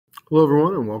Hello,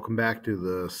 everyone, and welcome back to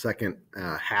the second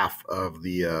half of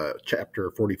the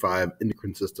Chapter 45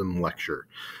 Endocrine System lecture.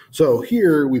 So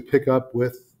here we pick up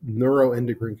with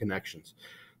neuroendocrine connections.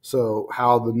 So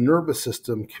how the nervous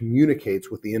system communicates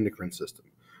with the endocrine system.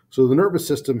 So the nervous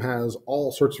system has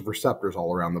all sorts of receptors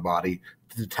all around the body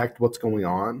to detect what's going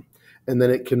on, and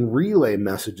then it can relay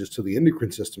messages to the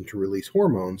endocrine system to release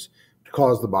hormones to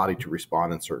cause the body to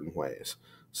respond in certain ways.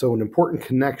 So an important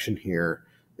connection here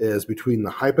is between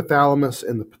the hypothalamus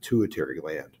and the pituitary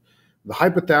gland. The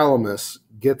hypothalamus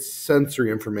gets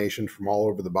sensory information from all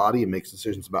over the body and makes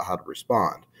decisions about how to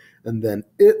respond. And then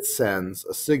it sends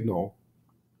a signal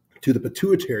to the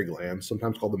pituitary gland,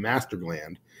 sometimes called the master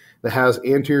gland, that has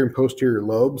anterior and posterior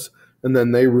lobes, and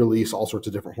then they release all sorts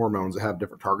of different hormones that have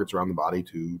different targets around the body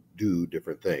to do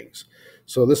different things.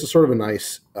 So this is sort of a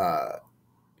nice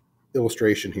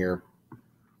illustration here,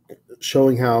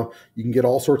 showing how you can get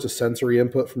all sorts of sensory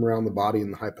input from around the body in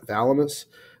the hypothalamus.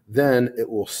 Then it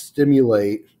will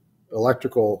stimulate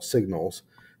electrical signals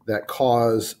that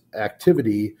cause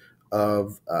activity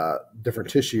of different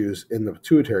tissues in the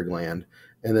pituitary gland.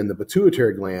 And then the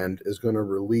pituitary gland is going to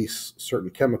release certain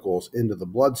chemicals into the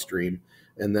bloodstream,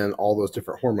 and then all those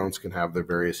different hormones can have their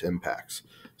various impacts.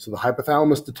 So the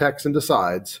hypothalamus detects and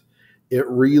decides. It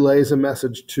relays a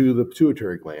message to the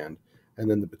pituitary gland, and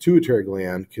then the pituitary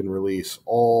gland can release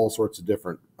all sorts of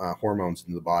different hormones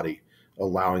in the body,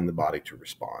 allowing the body to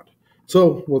respond.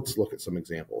 So let's look at some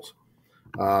examples.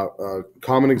 A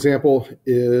common example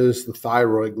is the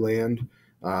thyroid gland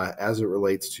as it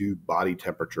relates to body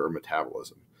temperature or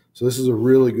metabolism. So this is a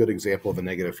really good example of a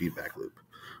negative feedback loop.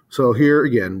 So here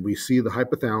again, we see the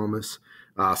hypothalamus.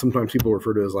 Sometimes people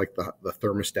refer to it as like the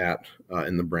thermostat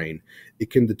in the brain. It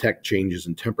can detect changes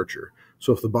in temperature.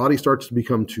 So if the body starts to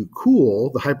become too cool,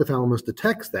 the hypothalamus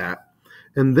detects that,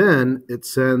 and then it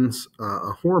sends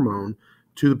a hormone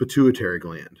to the pituitary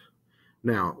gland.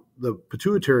 Now, the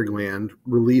pituitary gland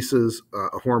releases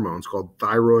a hormone. It's called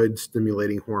thyroid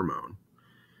stimulating hormone.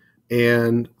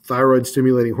 And thyroid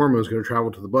stimulating hormone is going to travel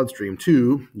to the bloodstream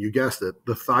to, you guessed it,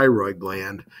 the thyroid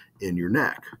gland in your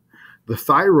neck. The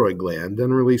thyroid gland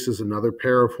then releases another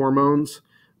pair of hormones.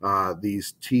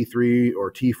 These T3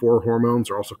 or T4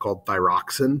 hormones are also called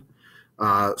thyroxine.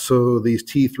 So these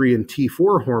T3 and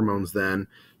T4 hormones then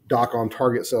dock on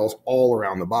target cells all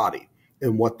around the body.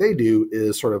 And what they do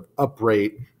is sort of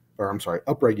upregulate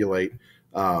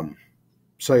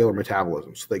cellular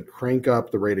metabolism. So they crank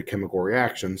up the rate of chemical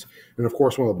reactions. And of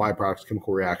course, one of the byproducts of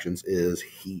chemical reactions is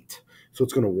heat. So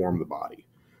it's going to warm the body.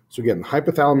 So again, the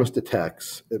hypothalamus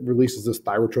detects, it releases this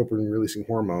thyrotropin releasing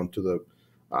hormone to the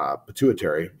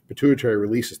pituitary. Pituitary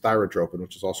releases thyrotropin,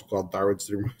 which is also called thyroid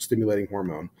stimulating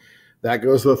hormone. That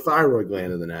goes to the thyroid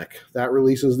gland in the neck. That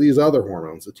releases these other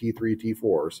hormones, the T3,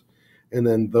 T4s. And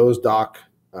then those dock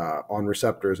on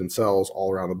receptors and cells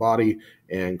all around the body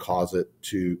and cause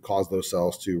those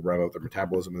cells to rev up their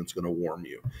metabolism, and it's going to warm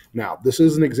you. Now, this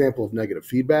is an example of negative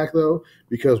feedback, though,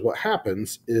 because what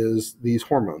happens is these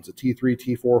hormones, the T3,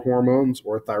 T4 hormones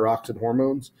or thyroxine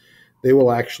hormones, they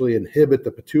will actually inhibit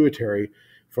the pituitary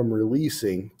from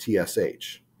releasing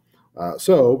TSH.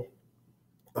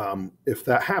 If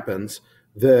that happens,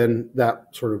 then that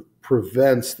sort of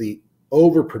prevents the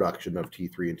overproduction of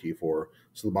T3 and T4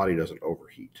 so the body doesn't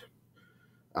overheat.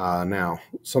 Now,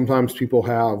 sometimes people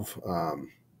have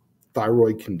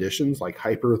thyroid conditions like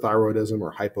hyperthyroidism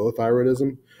or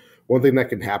hypothyroidism. One thing that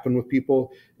can happen with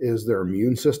people is their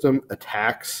immune system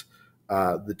attacks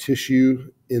the tissue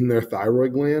in their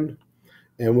thyroid gland.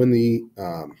 And when the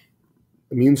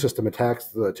immune system attacks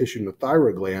the tissue in the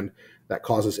thyroid gland, that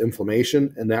causes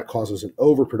inflammation, and that causes an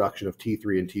overproduction of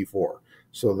T3 and T4.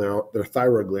 So their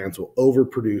thyroid glands will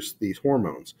overproduce these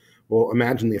hormones. Well,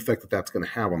 imagine the effect that that's going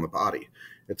to have on the body.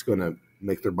 It's going to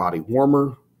make their body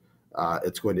warmer.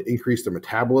 It's going to increase their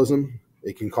metabolism.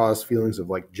 It can cause feelings of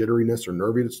like jitteriness or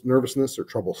nervousness or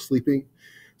trouble sleeping.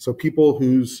 So people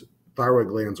whose thyroid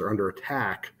glands are under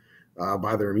attack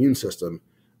by their immune system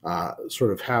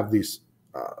sort of have these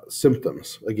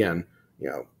symptoms. Again,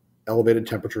 elevated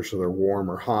temperature, so they're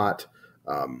warm or hot.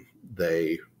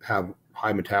 They have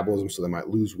high metabolism, so they might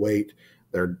lose weight.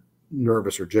 They're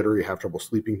nervous or jittery, have trouble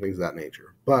sleeping, things of that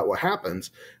nature. But what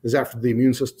happens is after the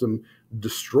immune system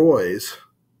destroys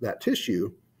that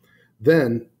tissue,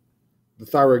 then the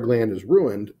thyroid gland is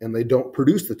ruined and they don't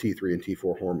produce the T3 and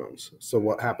T4 hormones. So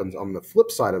what happens on the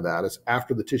flip side of that is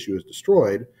after the tissue is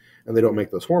destroyed and they don't make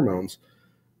those hormones,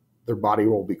 their body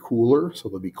will be cooler, so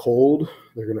they'll be cold.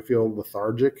 They're going to feel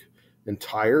lethargic and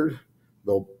tired.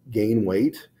 They'll gain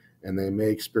weight, and they may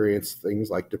experience things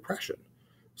like depression.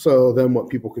 So then what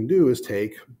people can do is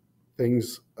take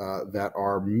things that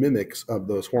are mimics of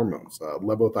those hormones.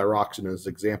 Levothyroxine is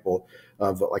an example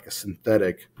of like a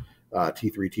synthetic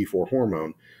T3, T4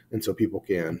 hormone, and so people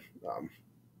can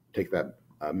take that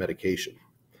medication.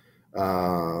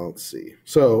 Let's see.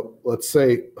 So let's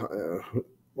say,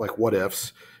 like, what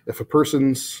ifs? If a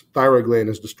person's thyroid gland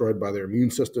is destroyed by their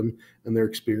immune system and they're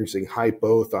experiencing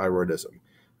hypothyroidism,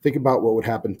 think about what would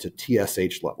happen to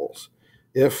TSH levels.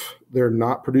 If they're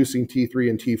not producing T3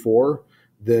 and T4,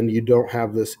 then you don't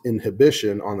have this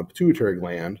inhibition on the pituitary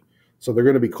gland. So they're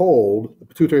going to be cold. The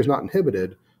pituitary is not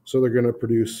inhibited, so they're going to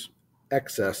produce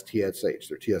excess TSH.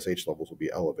 Their TSH levels will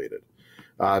be elevated.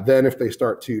 Then if they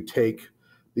start to take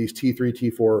these T3,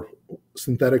 T4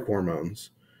 synthetic hormones,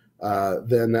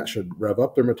 then that should rev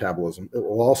up their metabolism. It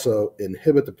will also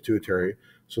inhibit the pituitary,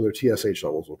 so their TSH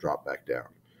levels will drop back down.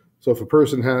 So if a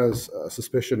person has a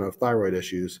suspicion of thyroid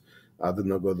issues, then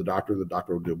they'll go to the doctor. The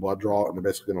doctor will do a blood draw, and they're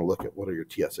basically going to look at what are your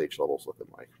TSH levels looking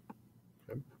like.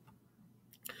 Okay.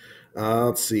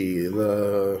 Let's see.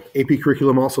 The AP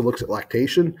curriculum also looks at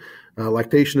lactation.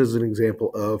 Lactation is an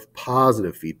example of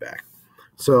positive feedback.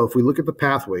 So if we look at the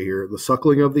pathway here, the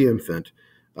suckling of the infant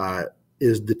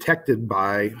is detected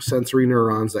by sensory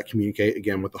neurons that communicate,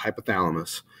 again, with the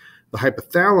hypothalamus. The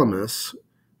hypothalamus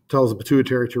tells the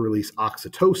pituitary to release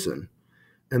oxytocin,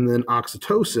 and then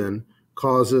oxytocin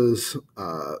causes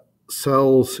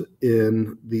cells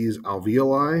in these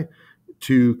alveoli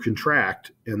to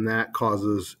contract, and that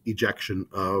causes ejection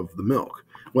of the milk.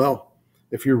 Well,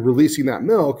 if you're releasing that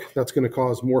milk, that's going to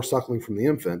cause more suckling from the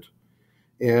infant,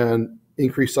 and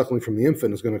increased suckling from the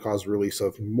infant is going to cause release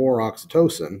of more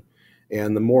oxytocin,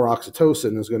 and the more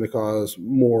oxytocin is going to cause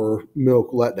more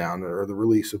milk letdown, or the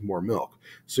release of more milk.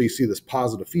 So you see this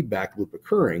positive feedback loop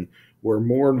occurring where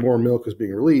more and more milk is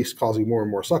being released, causing more and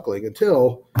more suckling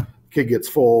until the kid gets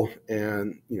full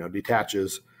and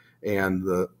detaches and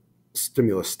the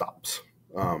stimulus stops.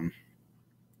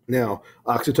 Now,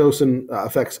 oxytocin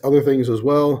affects other things as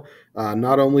well.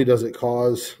 Not only does it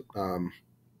cause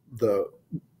the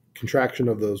contraction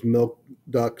of those milk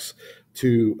ducts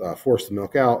to force the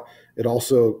milk out, it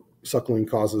also, suckling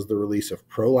causes the release of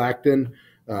prolactin,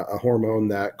 a hormone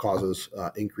that causes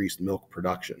increased milk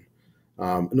production.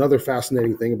 Another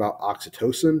fascinating thing about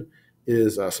oxytocin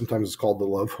is sometimes it's called the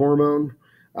love hormone,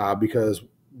 because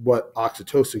what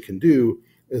oxytocin can do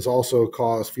is also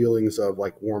cause feelings of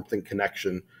like warmth and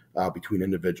connection between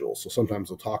individuals. So sometimes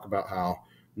we'll talk about how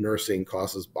nursing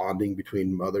causes bonding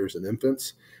between mothers and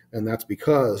infants, and that's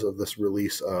because of this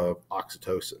release of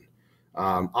oxytocin.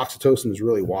 Oxytocin is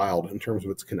really wild in terms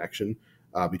of its connection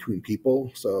between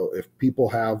people. So if people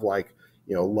have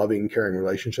loving, caring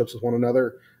relationships with one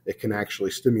another, it can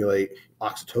actually stimulate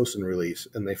oxytocin release,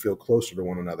 and they feel closer to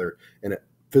one another, and it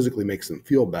physically makes them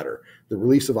feel better. The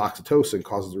release of oxytocin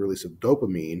causes the release of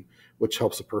dopamine, which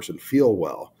helps a person feel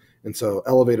well. And so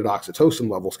elevated oxytocin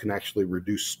levels can actually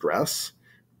reduce stress,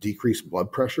 decrease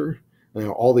blood pressure.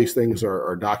 All these things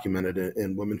are documented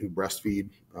in women who breastfeed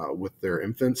with their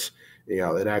infants.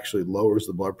 It actually lowers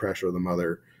the blood pressure of the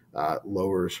mother,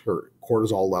 lowers her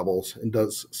cortisol levels, and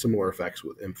does similar effects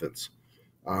with infants.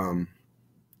 A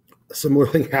similar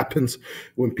thing happens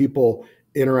when people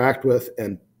interact with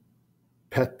and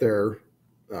pet their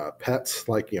pets,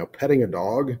 like petting a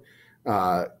dog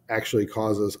actually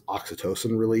causes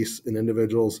oxytocin release in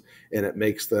individuals, and it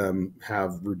makes them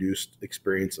have reduced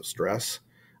experience of stress.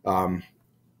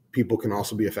 People can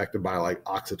also be affected by like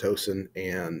oxytocin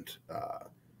and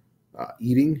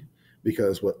eating,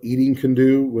 because what eating can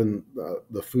do when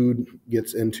the food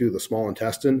gets into the small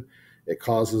intestine, it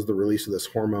causes the release of this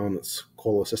hormone that's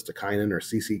cholecystokinin, or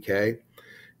CCK,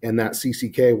 and that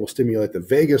CCK will stimulate the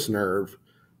vagus nerve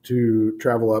to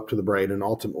travel up to the brain and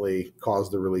ultimately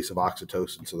cause the release of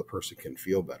oxytocin so the person can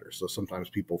feel better. So sometimes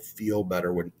people feel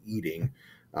better when eating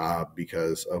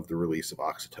because of the release of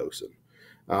oxytocin.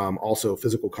 Also,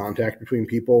 physical contact between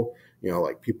people,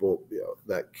 like people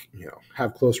that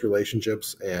have close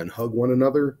relationships and hug one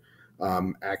another,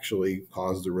 actually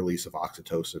cause the release of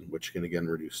oxytocin, which can again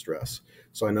reduce stress.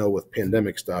 So I know with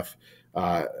pandemic stuff,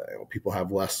 people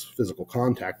have less physical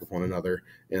contact with one another,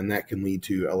 and that can lead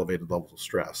to elevated levels of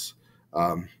stress.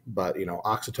 But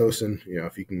oxytocin,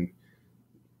 if you can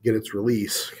get its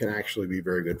release, can actually be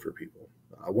very good for people.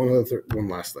 One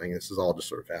last thing. This is all just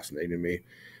sort of fascinating to me.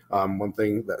 One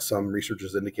thing that some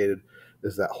researchers indicated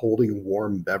is that holding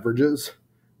warm beverages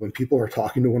when people are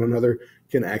talking to one another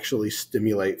can actually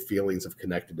stimulate feelings of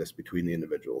connectedness between the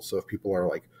individuals. So if people are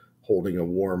like holding a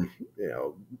warm,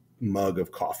 mug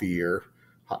of coffee or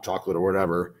hot chocolate or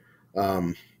whatever,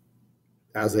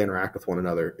 as they interact with one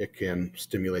another, it can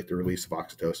stimulate the release of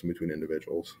oxytocin between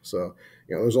individuals. So,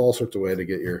 there's all sorts of ways to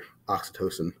get your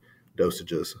oxytocin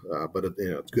dosages, but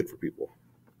it's good for people.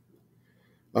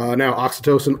 Now,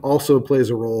 oxytocin also plays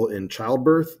a role in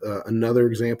childbirth, another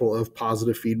example of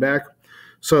positive feedback.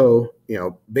 So,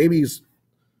 babies,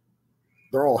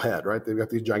 they're all head, right? They've got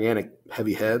these gigantic,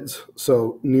 heavy heads.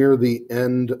 So near the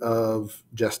end of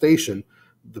gestation,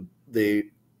 the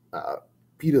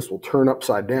fetus will turn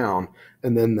upside down,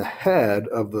 and then the head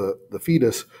of the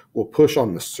fetus will push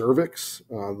on the cervix,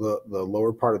 the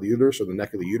lower part of the uterus or the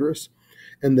neck of the uterus,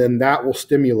 and then that will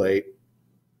stimulate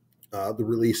the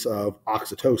release of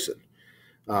oxytocin.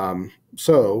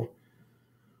 So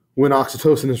when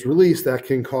oxytocin is released, that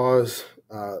can cause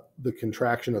the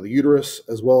contraction of the uterus,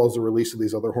 as well as the release of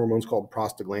these other hormones called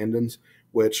prostaglandins,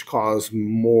 which cause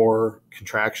more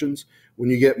contractions. When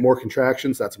you get more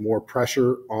contractions, that's more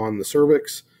pressure on the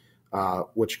cervix,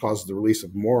 which causes the release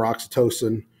of more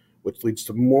oxytocin, which leads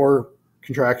to more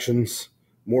contractions,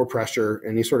 more pressure,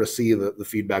 and you sort of see the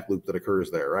feedback loop that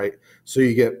occurs there, right? So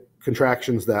you get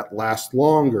contractions that last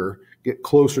longer, get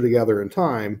closer together in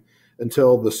time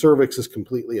until the cervix is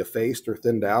completely effaced or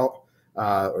thinned out,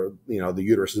 or the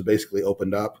uterus is basically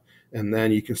opened up, and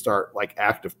then you can start like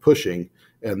active pushing,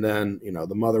 and then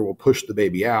the mother will push the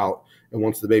baby out, and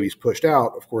once the baby's pushed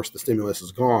out, of course the stimulus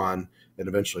is gone, and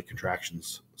eventually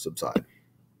contractions subside.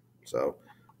 So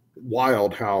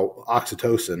wild how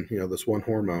oxytocin, this one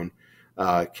hormone,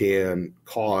 can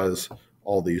cause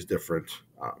all these different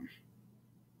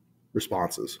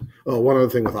responses. One other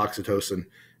thing with oxytocin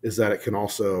is that it can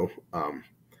also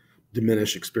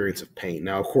diminish experience of pain.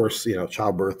 Now, of course,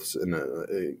 childbirth's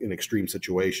an extreme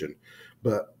situation,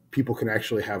 but people can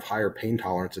actually have higher pain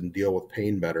tolerance and deal with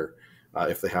pain better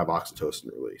if they have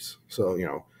oxytocin release. So,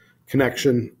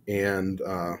 connection and,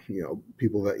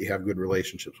 people that you have good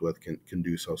relationships with can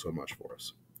do so much for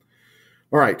us.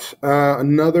 All right.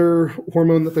 Another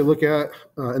hormone that they look at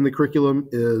in the curriculum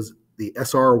is the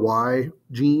SRY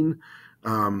gene,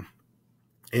 and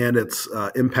its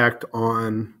impact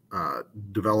on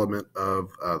development of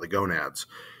the gonads.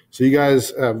 So you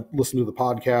guys have listened to the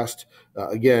podcast.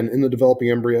 Again, in the developing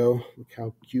embryo, look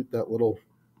how cute that little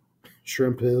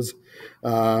shrimp is.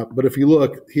 But if you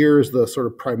look, here's the sort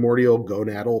of primordial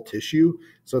gonadal tissue.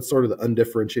 So it's sort of the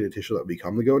undifferentiated tissue that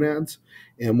become the gonads.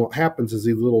 And what happens is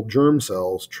these little germ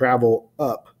cells travel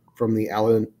up from the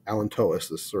allantois,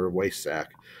 this sort of waste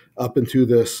sac, up into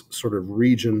this sort of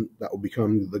region that will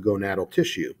become the gonadal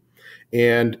tissue.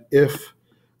 And if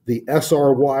the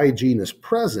SRY gene is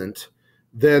present,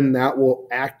 then that will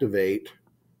activate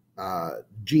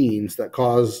genes that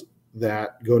cause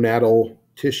that gonadal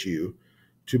tissue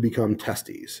to become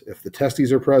testes. If the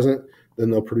testes are present,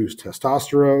 then they'll produce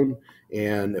testosterone.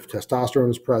 And if testosterone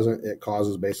is present, it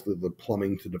causes basically the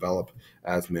plumbing to develop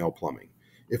as male plumbing.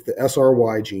 If the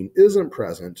SRY gene isn't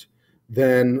present,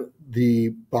 then the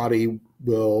body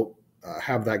will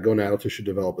have that gonadal tissue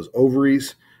develop as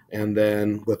ovaries. And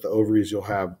then with the ovaries, you'll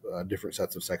have different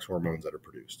sets of sex hormones that are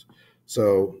produced.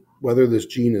 So whether this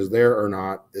gene is there or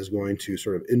not is going to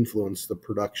sort of influence the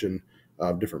production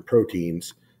of different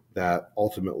proteins that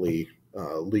ultimately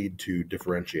lead to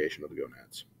differentiation of the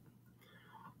gonads.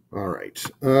 All right.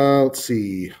 Let's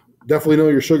see. Definitely know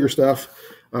your sugar stuff.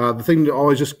 The thing to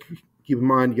always just keep in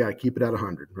mind, you got to keep it at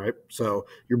 100, right? So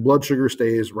your blood sugar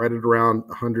stays right at around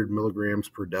 100 milligrams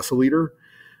per deciliter.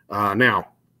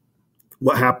 Now,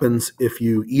 what happens if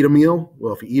you eat a meal?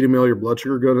 Well, if you eat a meal, your blood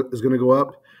sugar is going to go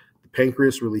up. The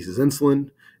pancreas releases insulin.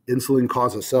 Insulin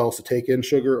causes cells to take in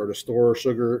sugar or to store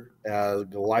sugar as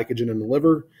glycogen in the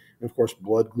liver. And of course,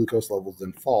 blood glucose levels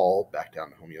then fall back down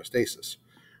to homeostasis.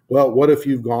 Well, what if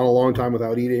you've gone a long time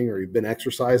without eating or you've been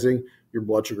exercising? Your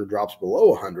blood sugar drops below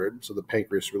 100, so the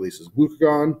pancreas releases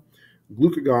glucagon.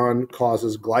 Glucagon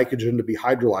causes glycogen to be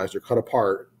hydrolyzed or cut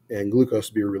apart and glucose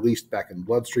to be released back in the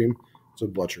bloodstream. So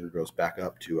blood sugar goes back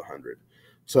up to 100.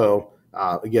 So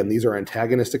again, these are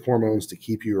antagonistic hormones to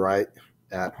keep you right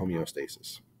at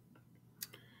homeostasis.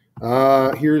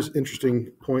 Here's an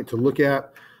interesting point to look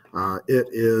at. It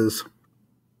is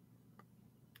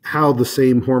how the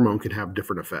same hormone can have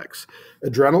different effects.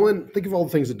 Adrenaline, think of all the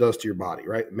things it does to your body,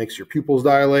 right? It makes your pupils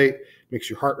dilate, makes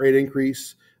your heart rate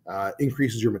increase,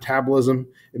 increases your metabolism.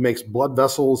 It makes blood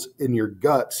vessels in your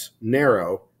guts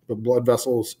narrow, but blood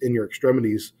vessels in your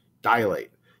extremities dilate.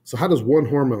 So how does one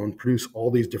hormone produce all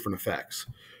these different effects?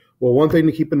 Well, one thing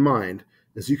to keep in mind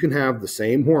is you can have the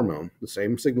same hormone, the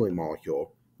same signaling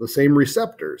molecule, the same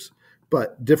receptors,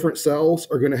 but different cells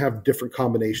are going to have different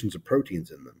combinations of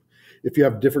proteins in them. If you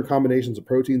have different combinations of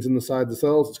proteins inside the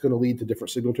cells, it's going to lead to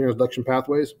different signal transduction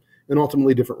pathways and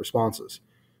ultimately different responses.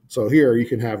 So here you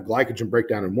can have glycogen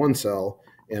breakdown in one cell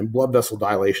and blood vessel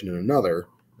dilation in another.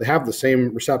 They have the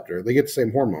same receptor, they get the same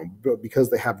hormone, but because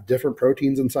they have different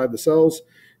proteins inside the cells,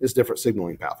 it's different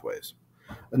signaling pathways.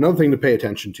 Another thing to pay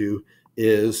attention to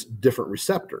is different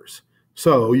receptors.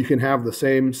 So you can have the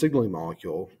same signaling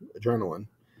molecule, adrenaline,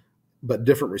 but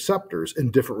different receptors,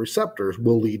 and different receptors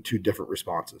will lead to different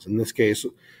responses. In this case,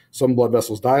 some blood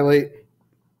vessels dilate,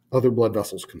 other blood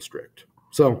vessels constrict.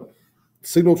 So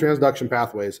signal transduction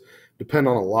pathways depend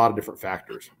on a lot of different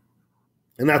factors.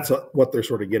 And that's what they're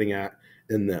sort of getting at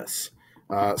in this.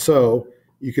 So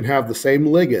you can have the same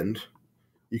ligand,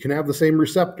 you can have the same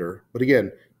receptor, but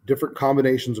again, different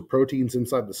combinations of proteins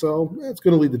inside the cell, it's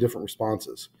going to lead to different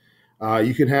responses.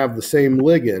 You can have the same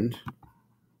ligand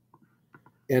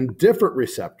and different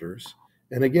receptors,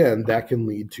 and again, that can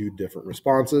lead to different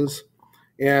responses.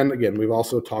 And again, we've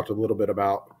also talked a little bit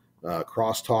about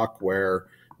crosstalk, where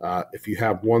if you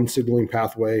have one signaling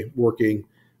pathway working,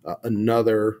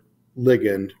 another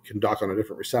ligand can dock on a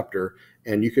different receptor,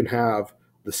 and you can have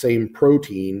the same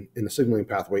protein in the signaling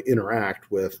pathway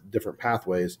interact with different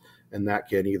pathways, and that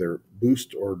can either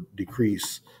boost or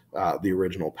decrease the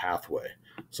original pathway.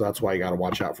 So that's why you got to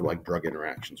watch out for like drug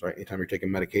interactions, right? Anytime you're taking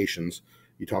medications,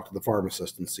 you talk to the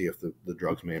pharmacist and see if the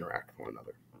drugs may interact with one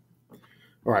another.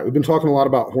 All right, we've been talking a lot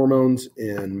about hormones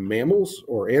in mammals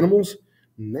or animals.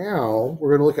 Now we're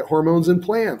going to look at hormones in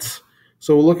plants.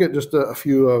 So we'll look at just a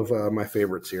few of my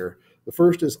favorites here. The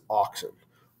first is auxin.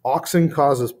 Auxin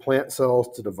causes plant cells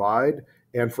to divide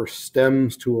and for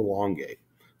stems to elongate.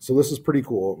 So this is pretty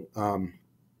cool.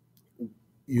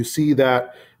 You see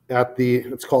that at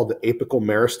it's called the apical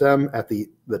meristem, at the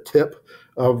tip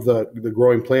of the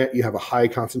growing plant, you have a high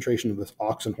concentration of this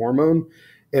auxin hormone,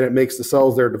 and it makes the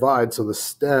cells there divide so the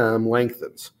stem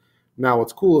lengthens. Now,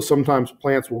 what's cool is sometimes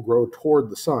plants will grow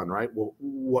toward the sun, right? Well,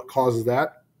 what causes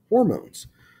that? Hormones.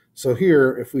 So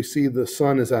here, if we see the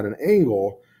sun is at an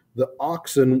angle, the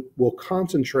auxin will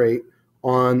concentrate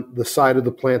on the side of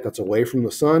the plant that's away from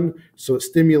the sun, so it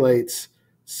stimulates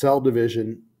cell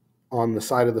division on the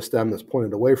side of the stem that's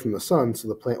pointed away from the sun, so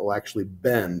the plant will actually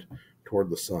bend toward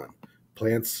the sun.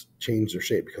 Plants change their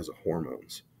shape because of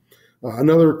hormones.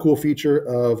 Another cool feature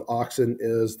of auxin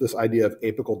is this idea of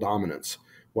apical dominance.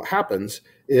 What happens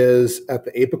is at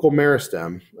the apical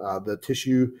meristem, the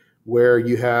tissue where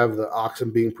you have the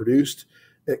auxin being produced,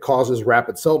 it causes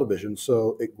rapid cell division,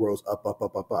 so it grows up, up,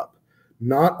 up, up, up.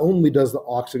 Not only does the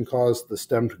auxin cause the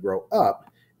stem to grow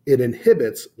up, it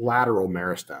inhibits lateral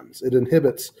meristems. It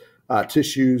inhibits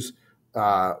tissues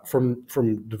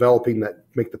from developing that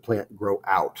make the plant grow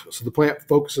out. So the plant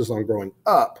focuses on growing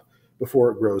up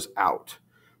before it grows out.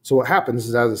 So what happens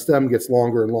is as the stem gets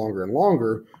longer and longer and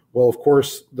longer, well, of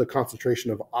course, the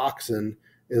concentration of auxin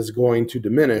is going to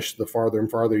diminish the farther and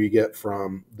farther you get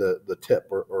from the tip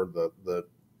or the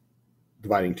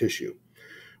dividing tissue.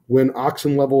 When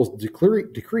auxin levels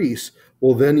decrease,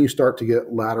 well, then you start to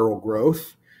get lateral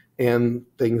growth and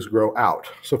things grow out.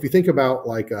 So if you think about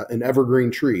like an evergreen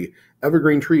trees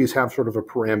have sort of a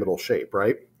pyramidal shape,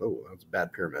 right? Oh, that's a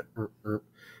bad pyramid.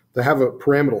 They have a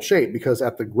pyramidal shape because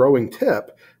at the growing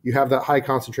tip, you have that high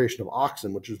concentration of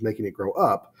auxin, which is making it grow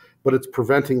up, but it's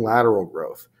preventing lateral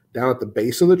growth. Down at the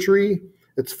base of the tree,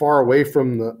 it's far away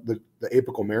from the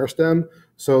apical meristem,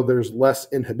 so there's less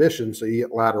inhibition, so you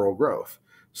get lateral growth.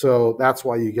 So that's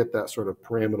why you get that sort of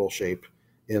pyramidal shape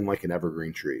in like an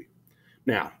evergreen tree.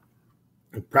 Now,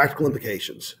 practical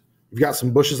implications. You've got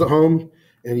some bushes at home,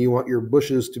 and you want your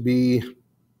bushes to be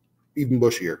even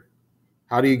bushier.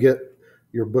 How do you get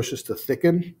your bushes to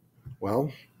thicken?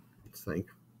 Well, let's think.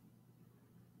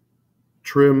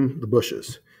 Trim the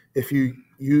bushes. If you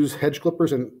use hedge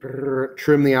clippers and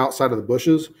trim the outside of the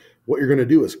bushes, what you're going to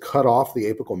do is cut off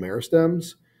the apical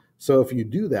meristems. So if you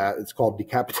do that, it's called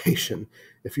decapitation.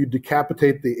 If you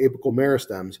decapitate the apical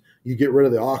meristems, you get rid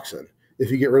of the auxin.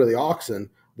 If you get rid of the auxin,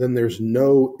 then there's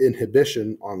no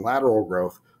inhibition on lateral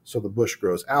growth, so the bush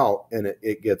grows out and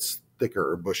it gets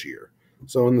thicker or bushier.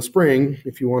 So in the spring,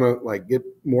 if you want to like get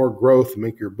more growth,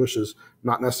 make your bushes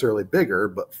not necessarily bigger,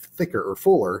 but thicker or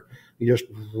fuller, you just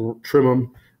trim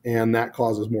them, and that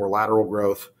causes more lateral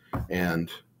growth,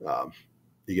 and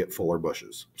you get fuller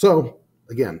bushes. So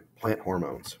again, plant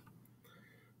hormones.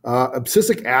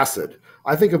 Abscisic acid.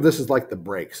 I think of this as like the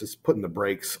brakes. It's putting the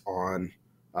brakes on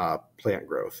plant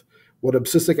growth. What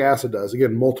abscisic acid does,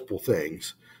 again, multiple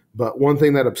things, but one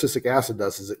thing that abscisic acid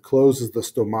does is it closes the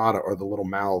stomata, or the little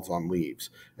mouths on leaves.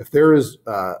 If there is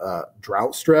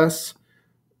drought stress,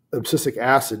 abscisic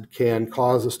acid can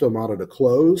cause the stomata to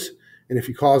close. And if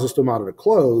you cause the stomata to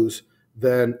close,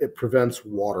 then it prevents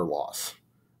water loss.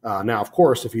 Now, of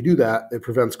course, if you do that, it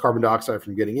prevents carbon dioxide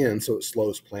from getting in, so it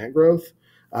slows plant growth,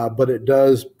 but it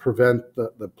does prevent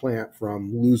the plant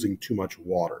from losing too much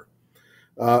water.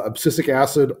 Abscisic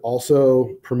acid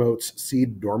also promotes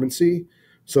seed dormancy.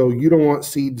 So you don't want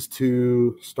seeds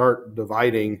to start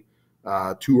dividing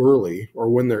too early or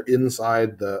when they're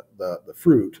inside the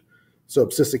fruit. So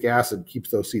abscisic acid keeps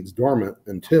those seeds dormant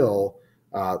until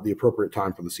the appropriate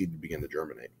time for the seed to begin to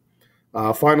germinate.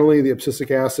 Finally, the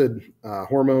abscisic acid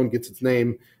hormone gets its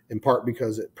name in part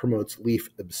because it promotes leaf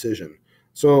abscission.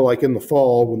 So like in the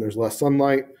fall, when there's less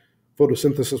sunlight,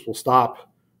 photosynthesis will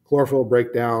stop, chlorophyll will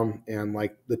break down, and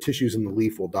like the tissues in the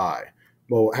leaf will die.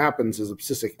 Well, what happens is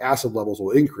abscisic acid levels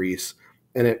will increase,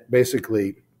 and it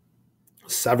basically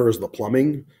severs the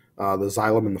plumbing, the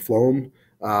xylem and the phloem,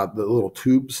 the little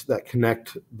tubes that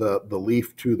connect the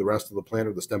leaf to the rest of the plant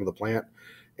or the stem of the plant,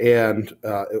 and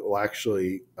it will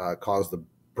actually cause the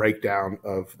breakdown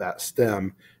of that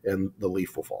stem, and the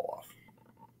leaf will fall off.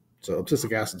 So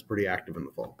abscisic acid is pretty active in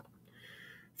the fall.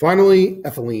 Finally,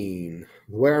 ethylene.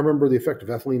 The way I remember the effect of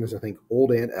ethylene is I think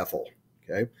old Aunt Ethel.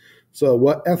 Okay, so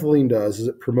what ethylene does is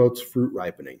it promotes fruit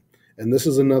ripening. And this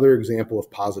is another example of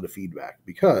positive feedback,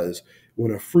 because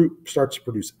when a fruit starts to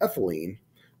produce ethylene,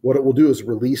 what it will do is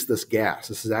release this gas.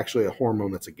 This is actually a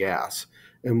hormone that's a gas.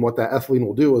 And what that ethylene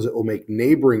will do is it will make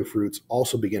neighboring fruits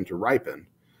also begin to ripen.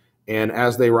 And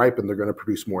as they ripen, they're going to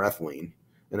produce more ethylene.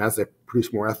 And as they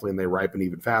produce more ethylene, they ripen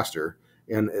even faster.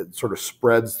 And it sort of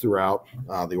spreads throughout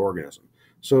the organism.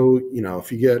 So, you know,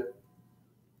 if you get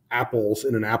apples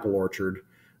in an apple orchard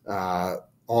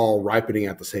all ripening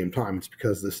at the same time, it's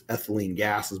because this ethylene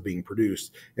gas is being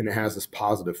produced, and it has this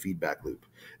positive feedback loop.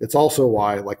 It's also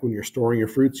why, like when you're storing your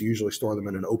fruits, you usually store them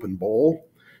in an open bowl,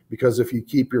 because if you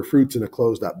keep your fruits in a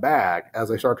closed up bag, as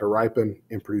they start to ripen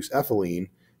and produce ethylene,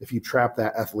 if you trap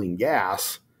that ethylene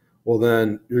gas, well,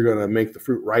 then you're going to make the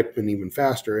fruit ripen even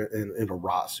faster, and it'll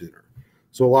rot sooner.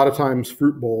 So a lot of times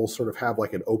fruit bowls sort of have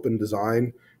like an open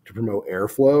design to promote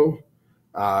airflow.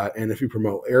 And if you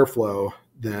promote airflow,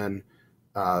 then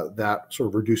that sort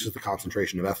of reduces the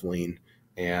concentration of ethylene,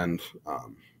 and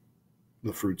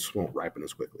the fruits won't ripen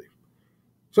as quickly.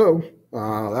 So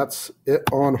that's it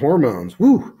on hormones.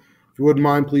 Woo! If you wouldn't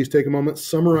mind, please take a moment,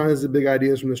 summarize the big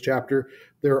ideas from this chapter.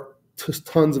 There are just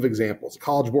tons of examples. The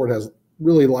College Board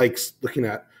really likes looking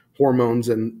at hormones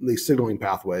and these signaling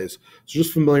pathways. So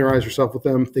just familiarize yourself with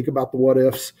them, think about the what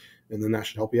ifs, and then that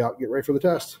should help you out get ready for the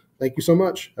test. Thank you so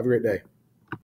much. Have a great day.